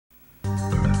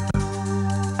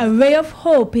A ray of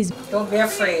hope is... Don't be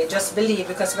afraid, just believe,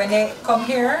 because when they come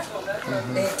here,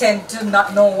 they tend to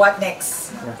not know what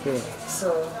next. Okay.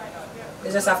 So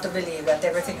they just have to believe that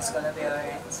everything is going to be all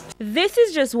right. This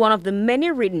is just one of the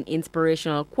many written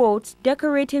inspirational quotes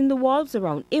decorating the walls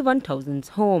around Yvonne Townsend's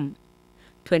home.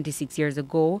 26 years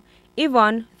ago,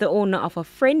 Yvonne, the owner of a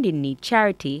Friend in Need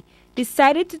charity,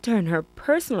 decided to turn her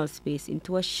personal space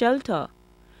into a shelter.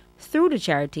 Through the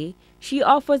charity, she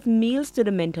offers meals to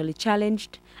the mentally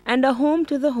challenged and a home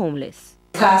to the homeless.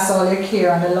 Cast all your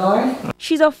care on the Lord.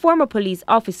 She's a former police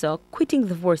officer quitting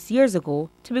the force years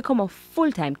ago to become a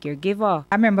full-time caregiver.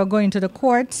 I remember going to the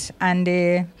court and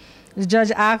the judge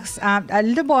asked, a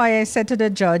little boy said to the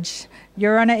judge,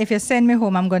 "Your Honor, if you send me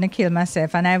home, I'm going to kill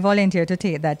myself." And I volunteered to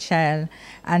take that child.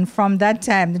 And from that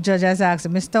time, the judge has asked,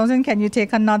 "Miss Townsend, can you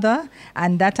take another?"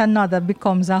 And that another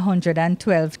becomes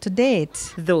 112 to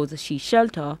date. Those she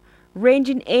shelter range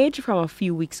in age from a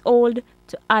few weeks old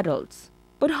to adults.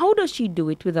 But how does she do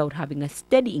it without having a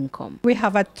steady income? We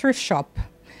have a thrift shop,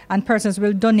 and persons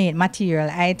will donate material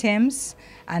items,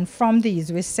 and from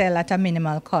these we sell at a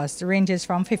minimal cost, ranges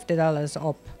from $50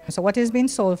 up. So what is being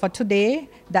sold for today,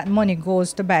 that money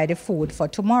goes to buy the food for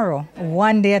tomorrow,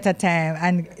 one day at a time.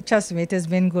 And trust me, it has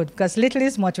been good, because little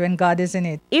is much when God is in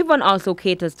it. Yvonne also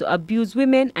caters to abused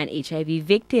women and HIV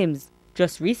victims.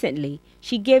 Just recently,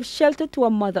 she gave shelter to a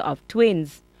mother of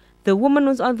twins. The woman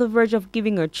was on the verge of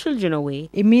giving her children away.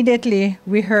 Immediately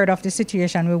we heard of the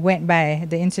situation, we went by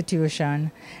the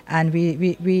institution, and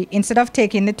we instead of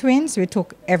taking the twins, we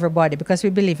took everybody, because we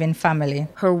believe in family.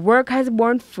 Her work has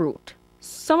borne fruit.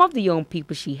 Some of the young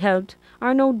people she helped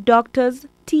are now doctors,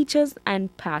 teachers,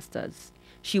 and pastors.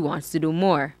 She wants to do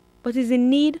more, but is in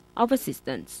need of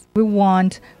assistance. We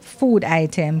want food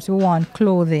items, we want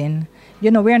clothing. You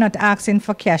know, we're not asking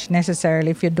for cash necessarily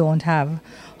if you don't have.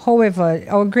 However,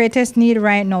 our greatest need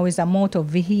right now is a motor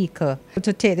vehicle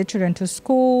to take the children to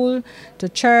school, to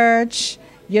church.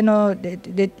 You know,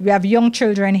 we have young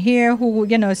children here who,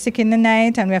 you know, sick in the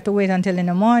night, and we have to wait until in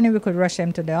the morning. We could rush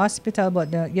them to the hospital,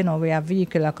 but, you know, we have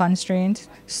vehicular constraints.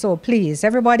 So please,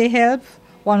 everybody help.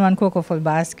 One Cocoa Full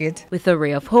Basket. With a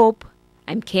ray of hope,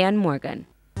 I'm Kian Morgan.